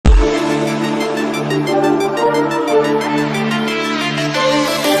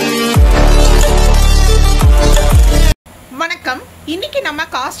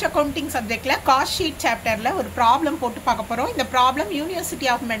Cost accounting சப்ஜெக்ட்ல cost sheet சாப்டர்ல ஒரு ப்ராப்ளம் போட்டு பார்க்க போறோம். இந்த problem university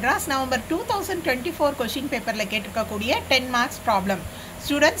of Madras November 2024 question பேப்பர்ல கேட்டிருக்கக்கூடிய 10 மார்க்ஸ் ப்ராப்ளம்.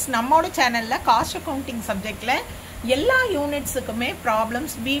 ஸ்டூடெண்ட்ஸ், நம்மளோட சேனல்ல காஸ்ட் அக்கவுண்டிங் சப்ஜெக்ட்ல எல்லா யூனிட்ஸுக்குமே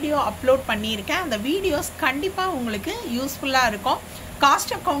ப்ராப்ளம்ஸ் வீடியோ அப்லோட் பண்ணியிருக்கேன். அந்த வீடியோஸ் கண்டிப்பாக உங்களுக்கு யூஸ்ஃபுல்லாக இருக்கும்.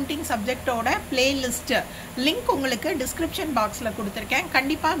 காஸ்ட் அக்கவுண்டிங் சப்ஜெக்டோட பிளேலிஸ்ட் லிங்க் உங்களுக்கு டிஸ்கிரிப்ஷன் பாக்ஸில் கொடுத்துருக்கேன்.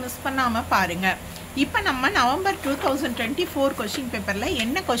 கண்டிப்பாக மிஸ் பண்ணாமல் பாருங்கள். இப்போ நம்ம நவம்பர் 2024 क्वेश्चन பேப்பரில்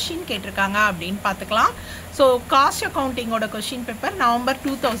என்ன கொஷின் கேட்டிருக்காங்க அப்படின்னு பார்த்துக்கலாம். So cost அக்கவுண்டிங்கோட question paper November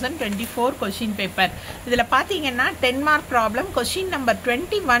 2024 question paper. இதில் பார்த்தீங்கன்னா 10 மார்க் ப்ராப்ளம். கொஷின் நம்பர்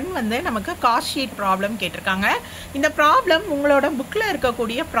 21 வந்து நமக்கு காஸ்ட் ஷீட் ப்ராப்ளம் கேட்டிருக்காங்க. இந்த ப்ராப்ளம் உங்களோட புக்கில்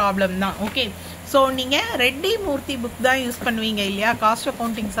இருக்கக்கூடிய ப்ராப்ளம் தான். ஓகே, ஸோ நீங்கள் ரெட்டி மூர்த்தி புக் தான் யூஸ் பண்ணுவீங்க இல்லையா காஸ்ட்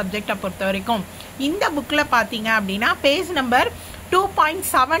அக்கவுண்டிங் சப்ஜெக்டை பொறுத்த வரைக்கும். இந்த புக்கில் பார்த்தீங்க அப்படின்னா பேஜ் நம்பர்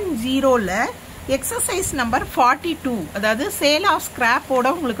 2.70ல் எக்ஸசைஸ் நம்பர் 42, அதாவது சேல் ஆஃப் ஸ்கிராப்போட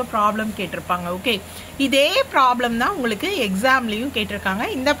உங்களுக்கு ப்ராப்ளம் கேட்டிருப்பாங்க. ஓகே, இதே ப்ராப்ளம் தான் உங்களுக்கு எக்ஸாம்லையும் கேட்டிருக்காங்க.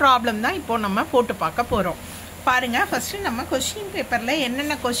 இந்த ப்ராப்ளம் தான் இப்போ நம்ம போட்டு பார்க்க போகிறோம். பாருங்க, ஃபர்ஸ்ட் நம்ம கொஸ்டின் பேப்பர்ல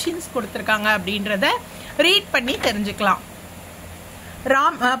என்னென்ன கொஸ்டின்ஸ் கொடுத்துருக்காங்க அப்படின்றத ரீட் பண்ணி தெரிஞ்சுக்கலாம்.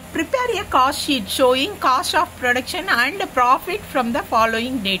 Prepare a cost sheet showing cost of production and profit from the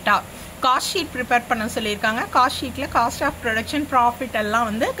following data. Cost sheet prepare பண்ண சொல்லியிருக்காங்க. காஸ்ட் ஷீட்டில் காஸ்ட் ஆஃப் ப்ரொடக்ஷன் ப்ராஃபிட் எல்லாம்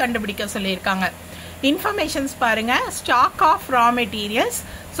வந்து கண்டுபிடிக்க சொல்லியிருக்காங்க. இன்ஃபர்மேஷன்ஸ் பாருங்க. Stock of raw materials.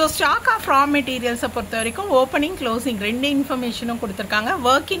 So stock of raw மெட்டீரியல்ஸை பொறுத்த வரைக்கும் ஓப்பனிங் க்ளோசிங் ரெண்டு இன்ஃபர்மேஷனும் கொடுத்துருக்காங்க.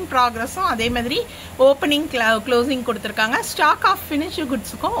 ஒர்க் இன் ப்ராக்ரஸும் அதே மாதிரி ஓப்பனிங் க்ளோசிங் கொடுத்துருக்காங்க. Stock of finished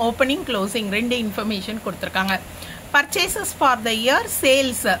குட்ஸுக்கும் opening closing ரெண்டு இன்ஃபர்மேஷன் கொடுத்துருக்காங்க. Purchases for the year,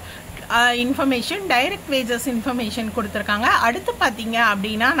 sales information, direct wages information கொடுத்துருக்காங்க. அடுத்து பார்த்தீங்க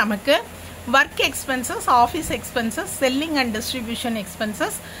அப்படின்னா நமக்கு work expenses, office expenses, selling and distribution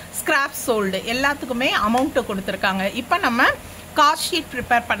expenses, scrap sold எல்லாத்துக்குமே அமௌண்ட்டு கொடுத்துருக்காங்க. இப்போ நம்ம காஸ்ட் ஷீட்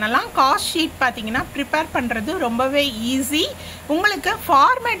ப்ரிப்பேர் பண்ணலாம். காஸ்ட் ஷீட் பார்த்தீங்கன்னா ப்ரிப்பேர் பண்ணுறது ரொம்பவே ஈஸி. உங்களுக்கு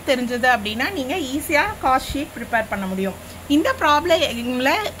ஃபார்மேட் தெரிஞ்சது அப்படின்னா நீங்கள் ஈஸியாக காஸ்ட் ஷீட் ப்ரிப்பேர் பண்ண முடியும். இந்த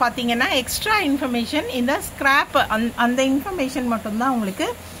ப்ராப்ளம்ல பார்த்தீங்கன்னா எக்ஸ்ட்ரா இன்ஃபர்மேஷன், இந்த ஸ்கிராப் அந்த இன்ஃபர்மேஷன் மட்டும்தான் உங்களுக்கு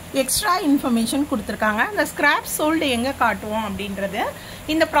எக்ஸ்ட்ரா இன்ஃபர்மேஷன் கொடுத்துருக்காங்க. அந்த ஸ்கிராப் சோல்டு எங்கே காட்டுவோம் அப்படின்றது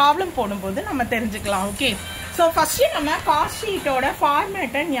இந்த ப்ராப்ளம் போடும்போது நம்ம தெரிஞ்சுக்கலாம். ஓகே, ஸோ ஃபர்ஸ்ட் நம்ம காஸ்ட் ஷீட்டோட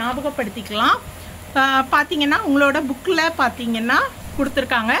ஃபார்மேட்டை ஞாபகப்படுத்திக்கலாம். பார்த்தீங்கன்னா உங்களோட புக்கில் பார்த்தீங்கன்னா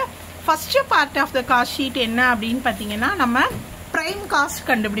கொடுத்துருக்காங்க. First part of the cost sheet என்ன அப்படின்னு பார்த்தீங்கன்னா நம்ம ப்ரைம் காஸ்ட்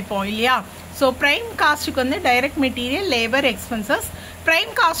கண்டுபிடிப்போம் இல்லையா. ஸோ ப்ரைம் காஸ்ட்டுக்கு வந்து direct material, labour expenses.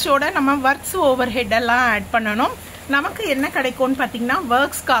 Prime காஸ்ட்டோட நம்ம ஒர்க்ஸ் ஓவர் ஹெட் எல்லாம் ஆட் பண்ணணும். நமக்கு என்ன கிடைக்கும்னு பார்த்தீங்கன்னா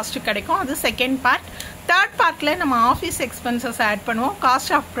ஒர்க்ஸ் காஸ்ட் கிடைக்கும். அது செகண்ட் பார்ட். தேர்ட் பார்ட்டில் நம்ம ஆஃபீஸ் எக்ஸ்பென்சஸ் ஆட் பண்ணுவோம்.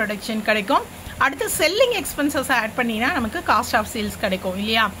 காஸ்ட் ஆஃப் ப்ரொடக்ஷன் கிடைக்கும். அடுத்து செல்லிங் எக்ஸ்பென்சஸ் ஆட் பண்ணினா நமக்கு காஸ்ட் ஆஃப் சேல்ஸ் கிடைக்கும்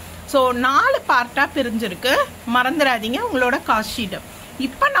இல்லையா. ஸோ 4 பார்ட்டாக பிரிஞ்சிருக்கு, மறந்துடாதீங்க உங்களோட காஸ்ட் ஷீட்.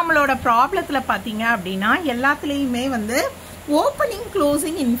 இப்போ நம்மளோட ப்ராப்ளத்தில் பார்த்தீங்க அப்படின்னா எல்லாத்துலேயுமே வந்து ஓப்பனிங்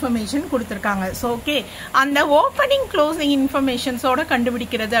க்ளோசிங் இன்ஃபர்மேஷன் கொடுத்துருக்காங்க. ஸோ ஓகே, அந்த ஓப்பனிங் க்ளோசிங் இன்ஃபர்மேஷன்ஸோட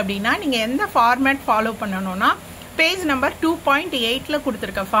கண்டுபிடிக்கிறது அப்படின்னா நீங்கள் எந்த ஃபார்மேட் ஃபாலோ பண்ணணும்னா பேஜ் நம்பர் 2.8ல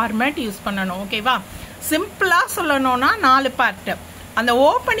கொடுத்துருக்க ஃபார்மேட் யூஸ் பண்ணணும். ஓகேவா, சிம்பிளாக சொல்லணும்னா 4 பார்ட். அந்த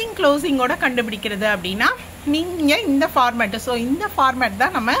ஓப்பனிங் க்ளோசிங்கோட கண்டுபிடிக்கிறது அப்படின்னா நீங்கள் இந்த ஃபார்மேட், ஸோ இந்த ஃபார்மேட்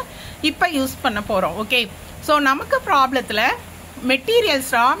தான் நம்ம இப்போ யூஸ் பண்ண போகிறோம். ஓகே, ஸோ நமக்கு ப்ராப்ளத்தில் materials,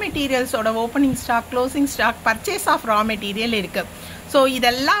 raw மெட்டீரியல்ஸோட opening stock, closing stock, purchase of raw material இருக்குது. ஸோ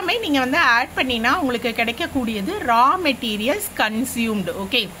இதெல்லாமே நீங்கள் வந்து ஆட் பண்ணினா உங்களுக்கு கிடைக்கக்கூடியது raw materials consumed.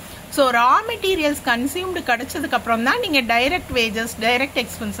 Okay, so raw materials consumed கிடைச்சதுக்கு அப்புறம் தான் நீங்கள் direct wages, direct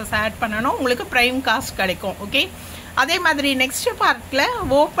expenses add பண்ணணும். உங்களுக்கு ப்ரைம் காஸ்ட் கிடைக்கும். ஓகே, அதே மாதிரி நெக்ஸ்ட் பார்ட்டில்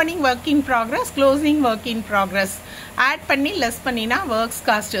opening work in progress, closing work in progress add பண்ணி லெஸ் பண்ணினா works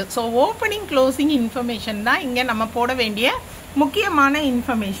cost. So opening closing information தான் இங்கே நம்ம போட வேண்டிய முக்கியமான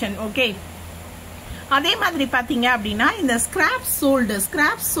இன்ஃபர்மேஷன். ஓகே, அதே மாதிரி பார்த்தீங்க அப்படின்னா இந்த ஸ்கிராப்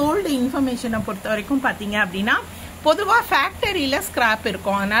சோல்டு இன்ஃபர்மேஷனை பொறுத்த வரைக்கும் பார்த்தீங்க அப்படின்னா பொதுவாக ஃபேக்டரியில் ஸ்கிராப்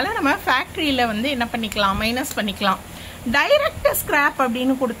இருக்கும். அதனால நம்ம ஃபேக்டரியில் வந்து என்ன பண்ணிக்கலாம், மைனஸ் பண்ணிக்கலாம். டைரக்ட் ஸ்கிராப்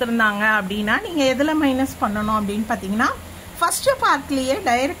அப்படின்னு கொடுத்துருந்தாங்க அப்படின்னா நீங்கள் எதில் மைனஸ் பண்ணணும் அப்படின்னு பார்த்தீங்கன்னா ஃபர்ஸ்ட் பார்ட்லேயே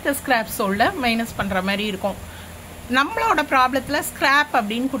டைரக்ட் ஸ்கிராப் சோல்டை மைனஸ் பண்ணுற மாதிரி இருக்கும். நம்மளோட ப்ராப்ளத்தில் ஸ்கிராப்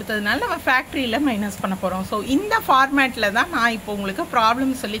அப்படின்னு கொடுத்ததுனால நம்ம ஃபேக்ட்ரியில் மைனஸ் பண்ண போகிறோம். ஸோ இந்த ஃபார்மேட்டில் தான் நான் இப்போ உங்களுக்கு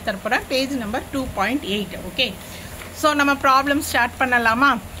ப்ராப்ளம் சொல்லி தரப்போகிறேன். Page number 2.8. ஓகே, ஸோ நம்ம ப்ராப்ளம் ஸ்டார்ட்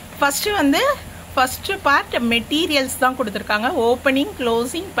பண்ணலாமா. ஃபர்ஸ்ட் பார்ட் மெட்டீரியல்ஸ் தான் கொடுத்துருக்காங்க. Opening,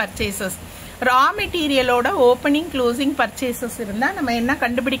 closing, purchases. ரா மெட்டீரியலோட ஓப்பனிங், க்ளோசிங், பர்ச்சேசஸ் இருந்தால் நம்ம என்ன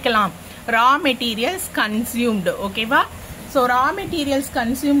கண்டுபிடிக்கலாம், ரா மெட்டீரியல்ஸ் கன்சியூம்டு. ஓகேவா, ஸோ ரா மெட்டீரியல்ஸ்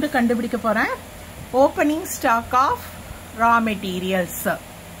கன்சியூம்டு கண்டுபிடிக்க போகிறேன். Opening stock of raw materials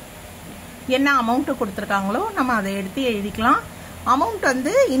என்ன அமௌண்ட் கொடுத்துருக்காங்களோ நம்ம அதை எடுத்து எழுதிக்கலாம். அமௌண்ட்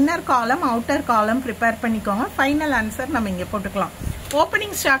வந்து இன்னர் காலம் அவுட்டர் காலம் ப்ரிப்பேர் பண்ணிக்கோங்க. ஃபைனல் ஆன்சர் நம்ம இங்கே போட்டுக்கலாம்.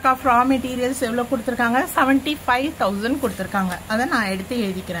 Opening stock of raw materials எவ்வளோ கொடுத்துருக்காங்க? 75,000 கொடுத்துருக்காங்க. அதை நான் எடுத்து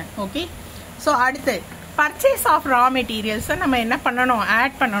எழுதிக்கிறேன். ஓகே. ஸோ அடுத்து பர்ச்சேஸ் ஆஃப் ரா மெட்டீரியல்ஸை நம்ம என்ன பண்ணணும்?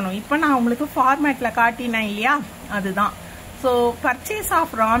 ஆட் பண்ணணும். இப்போ நான் உங்களுக்கு ஃபார்மேட்டில் காட்டினேன் இல்லையா, அதுதான். So purchase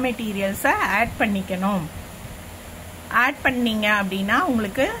of raw மெட்டீரியல்ஸை add பண்ணிக்கணும். ஆட் பண்ணீங்க அப்படின்னா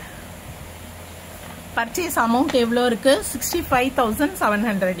உங்களுக்கு பர்ச்சேஸ் அமௌண்ட் எவ்வளோ இருக்கு?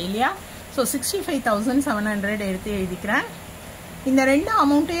 65,700 இல்லையா? ஸோ 65,700 எடுத்து எழுதிக்கிறேன். இந்த ரெண்டு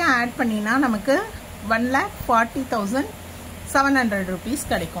அமௌண்ட்டையும் ஆட் பண்ணினா நமக்கு 1,40,700 rupees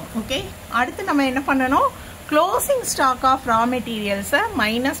கிடைக்கும். ஓகே. அடுத்து நம்ம என்ன பண்ணணும்? Closing stock of raw மெட்டீரியல்ஸை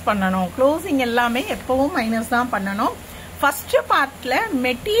minus பண்ணணும். க்ளோசிங் எல்லாமே எப்பவும் மைனஸ் தான் பண்ணணும். ஃபர்ஸ்ட் பார்ட்ல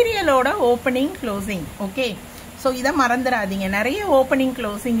மெட்டீரியலோட ஓப்பனிங் க்ளோசிங். ஓகே. ஸோ இதை மறந்துடாதீங்க. நிறைய ஓப்பனிங்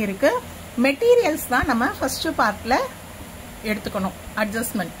க்ளோசிங் இருக்கு. மெட்டீரியல்ஸ் தான் நம்ம ஃபர்ஸ்ட் பார்ட்ல எடுத்துக்கணும்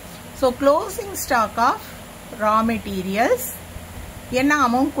adjustment. So closing stock of raw materials என்ன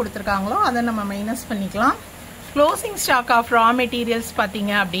அமௌண்ட் கொடுத்துருக்காங்களோ அதை நம்ம மைனஸ் பண்ணிக்கலாம். Closing stock of raw materials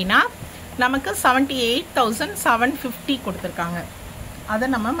பார்த்தீங்க அப்படின்னா நமக்கு 78,750 கொடுத்துருக்காங்க. அதை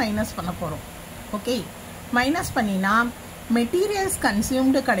நம்ம மைனஸ் பண்ண போகிறோம். ஓகே. மைனஸ் பண்ணினா மெட்டீரியல்ஸ்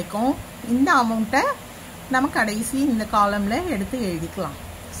கன்சியூம்டு கிடைக்கும். இந்த அமௌண்ட்டை நம்ம கடைசி இந்த காலமில் எடுத்து எழுதிக்கலாம்.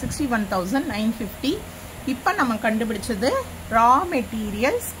 61,950. இப்போ நம்ம கண்டுபிடிச்சது ரா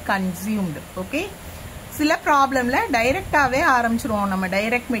மெட்டீரியல்ஸ் கன்சியூம்டு. ஓகே. சில ப்ராப்ளம்ல டைரக்டாவே ஆரம்பிச்சிருவோம். நம்ம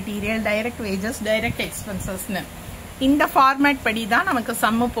direct material, direct wages, direct எக்ஸ்பென்சஸ்னு இந்த ஃபார்மேட் படி தான் நமக்கு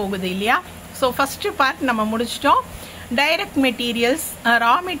சம்மு போகுது இல்லையா? ஸோ ஃபர்ஸ்ட் பார்ட் நம்ம முடிச்சிட்டோம். Direct materials,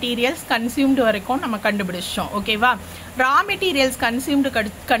 raw materials consumed வரைக்கும் நம்ம கண்டுபிடிச்சோம். ஓகேவா? ரா மெட்டீரியல்ஸ் கன்சியூம்டு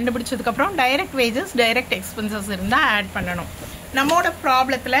கண்டுபிடிச்சதுக்கு அப்புறம் டைரக்ட் வேஜஸ், டைரக்ட் எக்ஸ்பென்சஸ் இருந்தால் ஆட் பண்ணணும். நம்மோட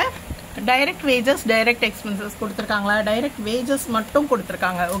ப்ராப்ளத்தில் டைரக்ட் வேஜஸ், டைரக்ட் எக்ஸ்பென்சஸ் கொடுத்துருக்காங்களா? டைரக்ட் வேஜஸ் மட்டும்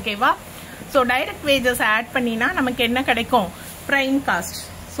கொடுத்துருக்காங்க. ஓகேவா? ஸோ டைரக்ட் வேஜஸ் ஆட் பண்ணினா நமக்கு என்ன கிடைக்கும்? Prime cost.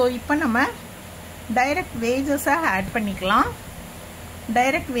 ஸோ இப்போ நம்ம டைரக்ட் வேஜஸை ஆட் பண்ணிக்கலாம்.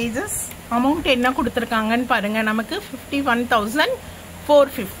 டைரக்ட் வேஜஸ் அமௌண்ட் என்ன கொடுத்துருக்காங்கன்னு பாருங்க. நமக்கு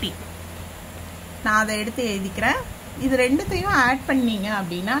 51,450. நான் அதை எடுத்து எழுதிக்கிறேன். இது ரெண்டுத்தையும் ஆட் பண்ணீங்க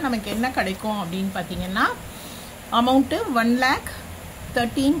அப்படின்னா நமக்கு என்ன கிடைக்கும் அப்படின்னு பார்த்தீங்கன்னா அமௌண்ட்டு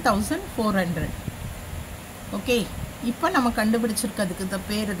 1,13,400. ஓகே. இப்போ நம்ம கண்டுபிடிச்சிருக்கிறதுக்கு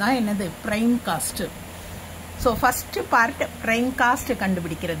பேர் தான் என்னது? Prime cost. So first part prime cost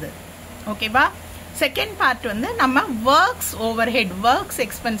கண்டுபிடிக்கிறது. ஓகேவா? செகண்ட் பார்ட் வந்து நம்ம ஒர்க்ஸ் ஓவர்ஹெட், ஒர்க்ஸ்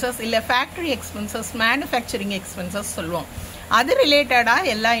எக்ஸ்பென்சஸ் இல்லை ஃபேக்டரி எக்ஸ்பென்சஸ், மேனுஃபேக்சரிங் எக்ஸ்பென்சஸ் சொல்லுவோம். அது ரிலேட்டடாக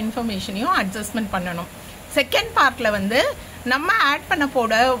எல்லா இன்ஃபர்மேஷனையும் அட்ஜஸ்ட்மெண்ட் பண்ணணும். செகண்ட் பார்ட்ல வந்து நம்ம ஆட் பண்ண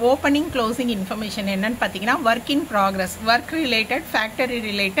போட ஓப்பனிங் க்ளோசிங் இன்ஃபர்மேஷன் என்னன்னு பார்த்தீங்கன்னா work in progress, work related, factory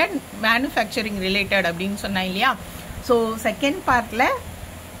related, manufacturing related அப்படின்னு சொன்னா இல்லையா? ஸோ செகண்ட் பார்ட்ல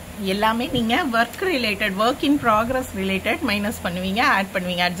எல்லாமே நீங்கள் work related, work in progress related minus பண்ணுவீங்க, ஆட்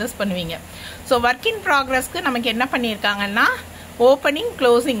பண்ணுவீங்க, அட்ஜஸ்ட் பண்ணுவீங்க. ஸோ ஒர்க் இன் ப்ராக்ரஸ்க்கு நமக்கு என்ன பண்ணியிருக்காங்கன்னா ஓப்பனிங்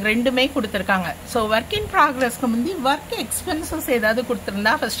க்ளோசிங் ரெண்டுமே கொடுத்துருக்காங்க. ஸோ ஒர்க் இன் ப்ராக்ரஸ்க்கு முந்தி ஒர்க் எக்ஸ்பென்சஸ் ஏதாவது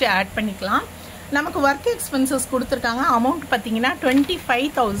கொடுத்துருந்தா ஃபர்ஸ்ட் ஆட் பண்ணிக்கலாம். நமக்கு ஒர்க் எக்ஸ்பென்சஸ் கொடுத்துருக்காங்க. அமௌண்ட் பார்த்தீங்கன்னா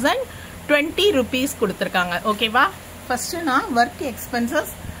 25,020 rupees கொடுத்துருக்காங்க. ஓகேவா? ஃபர்ஸ்ட் நான் ஒர்க்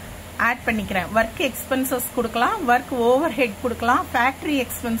எக்ஸ்பென்சஸ் ஆட் பண்ணிக்கிறேன். ஒர்க் எக்ஸ்பென்சஸ் கொடுக்கலாம், ஒர்க் ஓவர் ஹெட் கொடுக்கலாம், ஃபேக்டரி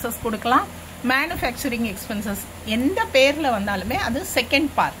எக்ஸ்பென்சஸ் கொடுக்கலாம், மேனுஃபேக்சரிங் எக்ஸ்பென்சஸ் எந்த பேர்ல வந்தாலுமே அது செகண்ட்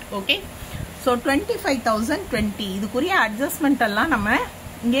பார்ட். ஓகே. ஸோ 25,020 இதுக்குரிய அட்ஜஸ்ட்மெண்ட் எல்லாம் நம்ம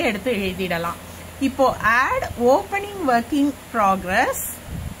இங்கே எடுத்து எழுதிடலாம். இப்போ add opening work in progress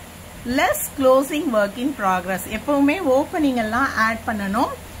less closing work in progress. எப்பவுமே ஓப்பனிங் எல்லாம் ஆட்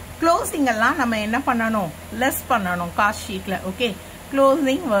பண்ணணும், க்ளோசிங் எல்லாம் நம்ம என்ன பண்ணணும்? லெஸ் பண்ணணும் cost ஷீட்ல. Okay.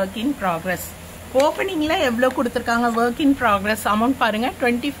 Closing work in progress. ஓப்பனிங்ல எவ்வளவு கொடுத்துருக்காங்க? ஒர்க் இன் ப்ராக்ரஸ் அமௌண்ட் பாருங்க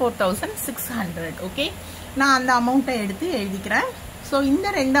 24,600. ஓகே. நான் அந்த அமௌண்ட்டை எடுத்து எழுதிக்கிறேன். ஸோ இந்த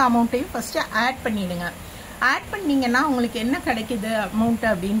ரெண்டு அமௌண்ட்டையும் ஃபர்ஸ்ட் ஆட் பண்ணிடுங்க. ஆட் பண்ணீங்கன்னா உங்களுக்கு என்ன கிடைக்குது அமௌண்ட்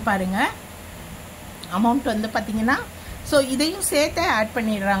அப்படின்னு பாருங்க. அமௌண்ட் வந்து பார்த்தீங்கன்னா ஸோ இதையும் சேர்த்தே ஆட்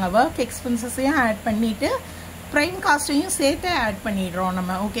பண்ணிடுறாங்க. ஒர்க் எக்ஸ்பென்சஸையும் ஆட் பண்ணிட்டு ப்ரைம் காஸ்ட்டையும் சேர்த்தே ஆட் பண்ணிடுறோம்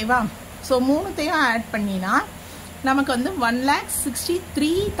நம்ம. ஓகேவா? ஸோ மூணுத்தையும் ஆட் பண்ணினா நமக்கு வந்து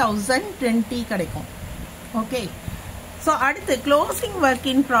 1,63,020 கிடைக்கும். ஓகே. ஸோ அடுத்து க்ளோசிங் ஒர்க்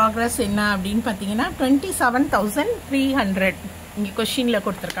இன் ப்ராக்ரஸ் என்ன அப்படின்னு பார்த்தீங்கன்னா 27,300 இங்கே கொஷினில்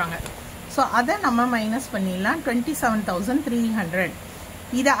கொடுத்துருக்காங்க. ஸோ அதை நம்ம மைனஸ் பண்ணிடலாம். 27,300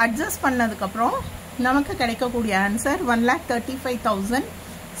 இதை அட்ஜஸ்ட் பண்ணதுக்கப்புறம் நமக்கு கிடைக்கக்கூடிய ஆன்சர்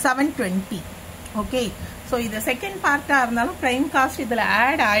 1,35,720. ஓகே. ஸோ இது செகண்ட் பார்ட்டாக இருந்தாலும் ப்ரைம் காஸ்ட் இதில்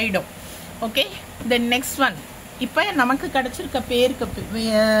ஆட் ஆகிடும். ஓகே. Then next one. இப்போ நமக்கு கிடைச்சிருக்க பேருக்கு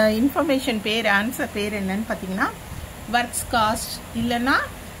இன்ஃபர்மேஷன் பேர், ஆன்சர் பேர் என்னன்னு பார்த்தீங்கன்னா ஒர்க்ஸ் காஸ்ட் இல்லைன்னா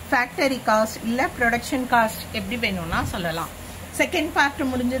ஃபேக்டரி காஸ்ட் இல்லை ப்ரொடக்ஷன் காஸ்ட் எப்படி வேணும்னா சொல்லலாம். செகண்ட் பார்ட்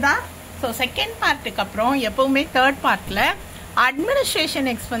முடிஞ்சுதா? ஸோ செகண்ட் பார்ட்டுக்கு அப்புறம் எப்பவுமே தேர்ட் பார்ட்டில் அட்மினிஸ்ட்ரேஷன்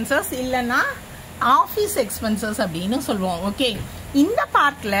எக்ஸ்பென்சஸ் இல்லைன்னா ஆஃபீஸ் எக்ஸ்பென்சஸ் அப்படின்னு சொல்லுவோம். ஓகே, இந்த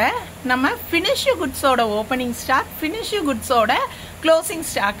பார்ட்டில் நம்ம finished குட்ஸோட opening stock, finished குட்ஸோட closing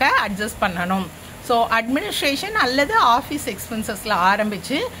ஸ்டாக்கை அட்ஜஸ்ட் பண்ணணும். ஸோ அட்மினிஸ்ட்ரேஷன் அல்லது ஆஃபீஸ் எக்ஸ்பென்சஸில்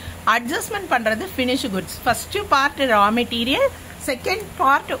ஆரம்பித்து அட்ஜஸ்ட்மெண்ட் பண்ணுறது finished goods. First part raw material, second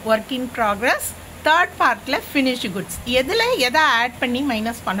part work in progress, third பார்ட்டில் ஃபினிஷ்டு குட்ஸ். எதில் எதை ஆட் பண்ணி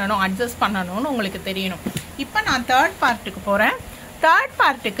மைனஸ் பண்ணணும், அட்ஜஸ்ட் பண்ணணும்னு உங்களுக்கு தெரியணும். இப்போ நான் தேர்ட் பார்ட்டுக்கு போகிறேன். தேர்ட்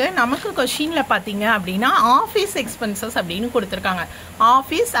பார்ட்டுக்கு நமக்கு கொஷினில் பார்த்தீங்க அப்படின்னா ஆஃபீஸ் எக்ஸ்பென்சஸ் அப்படின்னு கொடுத்துருக்காங்க.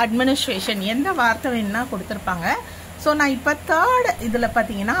 ஆஃபீஸ் அட்மினிஸ்ட்ரேஷன் எந்த வார்த்தை வேணுன்னா கொடுத்துருப்பாங்க. ஸோ நான் இப்போ தேர்ட் இதில்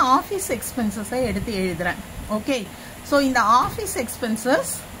பார்த்தீங்கன்னா ஆஃபீஸ் எக்ஸ்பென்சஸை எடுத்து எழுதுகிறேன். ஓகே, ஸோ இந்த ஆஃபீஸ்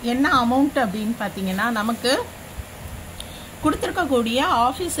எக்ஸ்பென்சஸ் என்ன அமௌண்ட் அப்படின்னு பார்த்தீங்கன்னா நமக்கு கொடுத்துருக்கக்கூடிய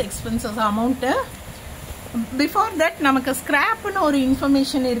office expenses amount before that நமக்கு ஸ்கிராப்னு ஒரு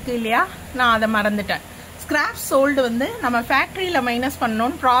இன்ஃபர்மேஷன் இருக்குது இல்லையா, நான் அதை மறந்துட்டேன். ஸ்கிராப் சோல்டு வந்து நம்ம ஃபேக்ட்ரியில் மைனஸ்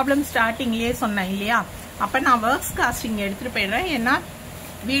பண்ணணும்னு ப்ராப்ளம் ஸ்டார்டிங்லேயே சொன்னேன் இல்லையா. அப்போ நான் ஒர்க்ஸ் காஸ்டிங் எடுத்துகிட்டு போயிடுறேன், ஏன்னா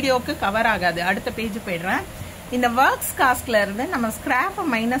வீடியோவுக்கு கவர் ஆகாது. அடுத்த பேஜ் போயிடுறேன். இந்த ஒர்க்ஸ் காஸ்ட்ல இருந்து நம்ம ஸ்கிராப்பை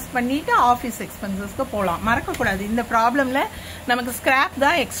மைனஸ் பண்ணிட்டு ஆஃபீஸ் எக்ஸ்பென்சஸ்க்கு போகலாம். மறக்கக்கூடாது, இந்த ப்ராப்ளமில் நமக்கு ஸ்கிராப்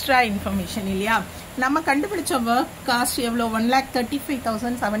தான் எக்ஸ்ட்ரா இன்ஃபர்மேஷன் இல்லையா. நம்ம கண்டுபிடிச்ச ஒர்க் காஸ்ட் எவ்வளோ,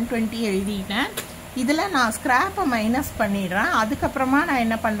 1,35,720 எழுதிட்டேன். இதில் நான் ஸ்கிராப்பை மைனஸ் பண்ணிடுறேன். அதுக்கப்புறமா நான்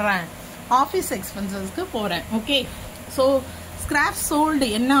என்ன பண்ணுறேன், ஆஃபீஸ் எக்ஸ்பென்சஸ்க்கு போகிறேன். ஓகே, ஸோ ஸ்கிராப் சோல்டு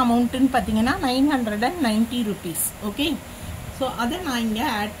என்ன அமௌண்ட்டுன்னு பார்த்தீங்கன்னா 990 rupees. ஓகே, ஸோ அதை நான் இங்கே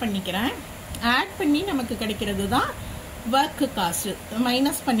ஆட் பண்ணிக்கிறேன். ஆட் பண்ணி நமக்கு கிடைக்கிறது தான் ஒர்க் காஸ்ட்.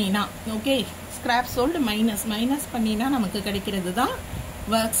 மைனஸ் பண்ணினா ஓகே, ஸ்கிராப் சோல்டு மைனஸ் பண்ணினா நமக்கு கிடைக்கிறது தான்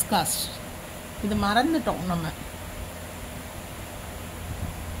ஒர்க்ஸ் காஸ்ட். இது மறந்துட்டோம் நம்ம.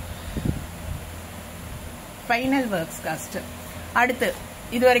 Final works cost. அடுத்து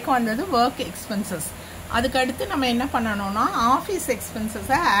இது வரைக்கும் வந்தது ஒர்க் எக்ஸ்பென்சஸ். அதுக்கு அடுத்து நம்ம என்ன பண்ணணும்னா ஆஃபீஸ்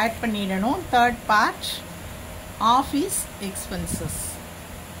எக்ஸ்பென்சஸை ஆட் பண்ணிடணும். Third part office expenses.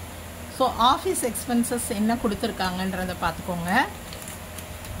 So office expenses என்ன கொடுத்துருக்காங்கன்றதை பார்த்துக்கோங்க.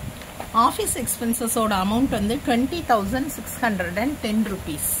 ஆஃபீஸ் எக்ஸ்பென்சஸோட அமௌண்ட் வந்து 20,610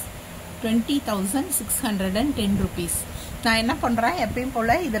 rupees. 20,610 rupees. நான் என்ன பண்ணுறேன், எப்பயும்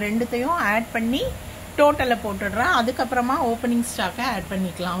போல் இது ரெண்டுத்தையும் ஆட் பண்ணி டோட்டலில் போட்டுடுறேன். அதுக்கப்புறமா ஓப்பனிங் ஸ்டாக்கை ஆட்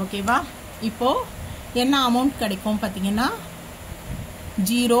பண்ணிக்கலாம். ஓகேவா, இப்போது என்ன அமௌண்ட் கிடைக்கும் பார்த்தீங்கன்னா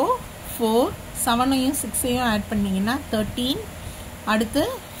 0, 4, 7ஐயும் 6ஐயும் ஆட் பண்ணிங்கன்னா 13. அடுத்து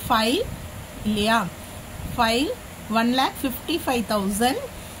 5 இல்லையா, 5, 1,55,000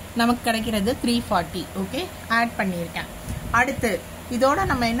 நமக்கு கிடைக்கிறது 340. ஓகே, ஆட் பண்ணியிருக்கேன். அடுத்து இதோட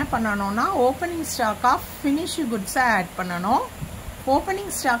நம்ம என்ன பண்ணணும்னா opening stock of finished குட்ஸை add பண்ணணும்.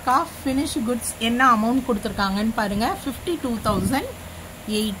 Opening stock of finish goods என்ன அமௌண்ட் கொடுத்துருக்காங்கன்னு பாருங்க,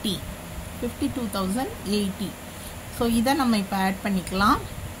 52,080. 52,080. ஸோ இதை நம்ம இப்போ ஆட் பண்ணிக்கலாம்.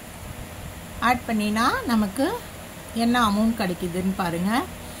 ஆட் பண்ணினா நமக்கு என்ன அமௌண்ட் கிடைக்குதுன்னு பாருங்க,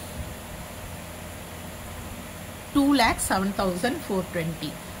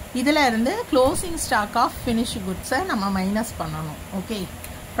 2,07,420. இதில் இருந்து க்ளோசிங் ஸ்டாக் ஆஃப் ஃபினிஷ் குட்ஸை நம்ம மைனஸ் பண்ணணும். ஓகே,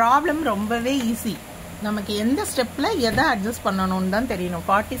 ப்ராப்ளம் ரொம்பவே ஈஸி. நமக்கு எந்த ஸ்டெப்பில் எதை அட்ஜஸ்ட் பண்ணணும்னு தான் தெரியணும்.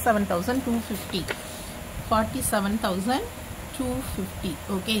 47,250. 47,250.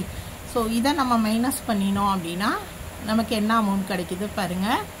 ஓகே, ஸோ இதை நம்ம மைனஸ் பண்ணினோம் அப்படின்னா நமக்கு என்ன அமௌண்ட் கிடைக்குது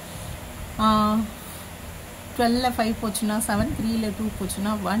பாருங்கள். 12ல் 5 போச்சுன்னா 7, 3ல் 2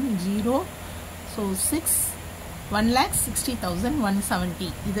 போச்சுன்னா 1, 0. ஸோ 6, 1,60,170.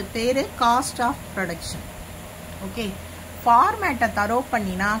 இது பேர் காஸ்ட் ஆஃப் ப்ரொடக்ஷன். ஓகே, ஃபார்மேட்டை தரோ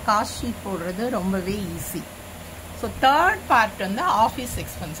பண்ணினா காஸ்ட் ஷீட் போடுறது ரொம்பவே ஈஸி. ஸோ தேர்ட் பார்ட் வந்து office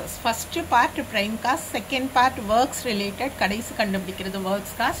expenses. First part prime cost, second part works related, கடைசி கண்டுபிடிக்கிறது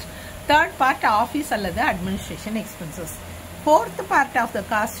works cost, third part office அல்லது administration expenses. Fourth part of the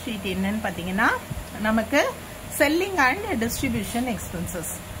cost sheet என்னன்னு பார்த்தீங்கன்னா நமக்கு selling and distribution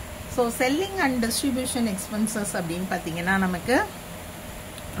expenses. So selling and distribution expenses அப்படின்னு பார்த்தீங்கன்னா நமக்கு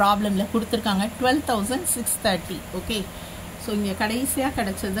ப்ராப்ளமில் கொடுத்துருக்காங்க 12,630. ஓகே, ஸோ இங்கே கடைசியாக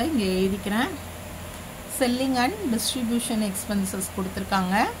கிடைச்சதை இங்கே எழுதிக்கிறேன். செல்லிங் அண்ட் டிஸ்ட்ரிபியூஷன் எக்ஸ்பென்சஸ்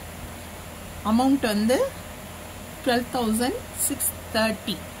கொடுத்துருக்காங்க. அமௌண்ட் வந்து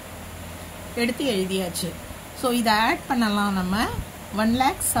 12,630 எடுத்து எழுதியாச்சு. ஸோ இதை ஆட் பண்ணலாம். நம்ம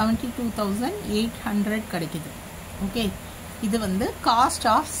 1,72,800 கிடைக்குது. ஓகே, இது வந்து காஸ்ட்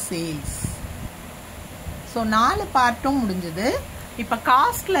ஆஃப் சேல்ஸ். ஸோ 4 பார்ட்டும் முடிஞ்சது. இப்போ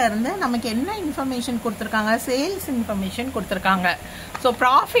காஸ்ட்ல இருந்து நமக்கு என்ன இன்ஃபர்மேஷன் கொடுத்துருக்காங்க, சேல்ஸ் இன்ஃபர்மேஷன் கொடுத்துருக்காங்க. ஸோ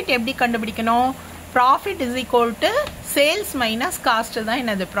ப்ராஃபிட் எப்படி கண்டுபிடிக்கணும், profit is equal to sales minus cost தான்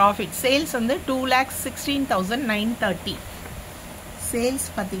என்னது ப்ராஃபிட். சேல்ஸ் வந்து 2,16,930. சேல்ஸ்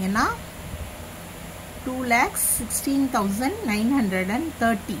பார்த்தீங்கன்னா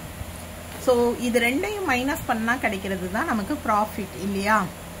 2,16,930. ஸோ இது ரெண்டையும் மைனஸ் பண்ணால் கிடைக்கிறது தான் நமக்கு ப்ராஃபிட் இல்லையா.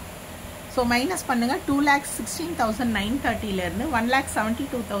 ஸோ மைனஸ் பண்ணுங்க. 2,16,930லேருந்து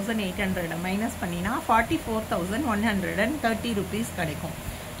 1,72,800 மைனஸ் பண்ணினா 44,130 ருபீஸ் கிடைக்கும்.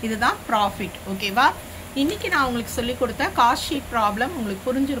 இதுதான் ப்ராஃபிட். ஓகேவா. இன்னைக்கு நான் உங்களுக்கு சொல்லிக் கொடுத்த காஸ்ட் ஷீட் ப்ராப்ளம் உங்களுக்கு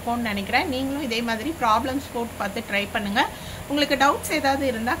புரிஞ்சிருக்கும்னு நினைக்கிறேன். நீங்களும் இதே மாதிரி ப்ராப்ளம்ஸ் போட்டு பார்த்து ட்ரை பண்ணுங்க. உங்களுக்கு டவுட்ஸ் ஏதாவது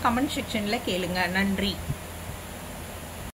இருந்தால் கமெண்ட் செக்ஷனில் கேளுங்க. நன்றி.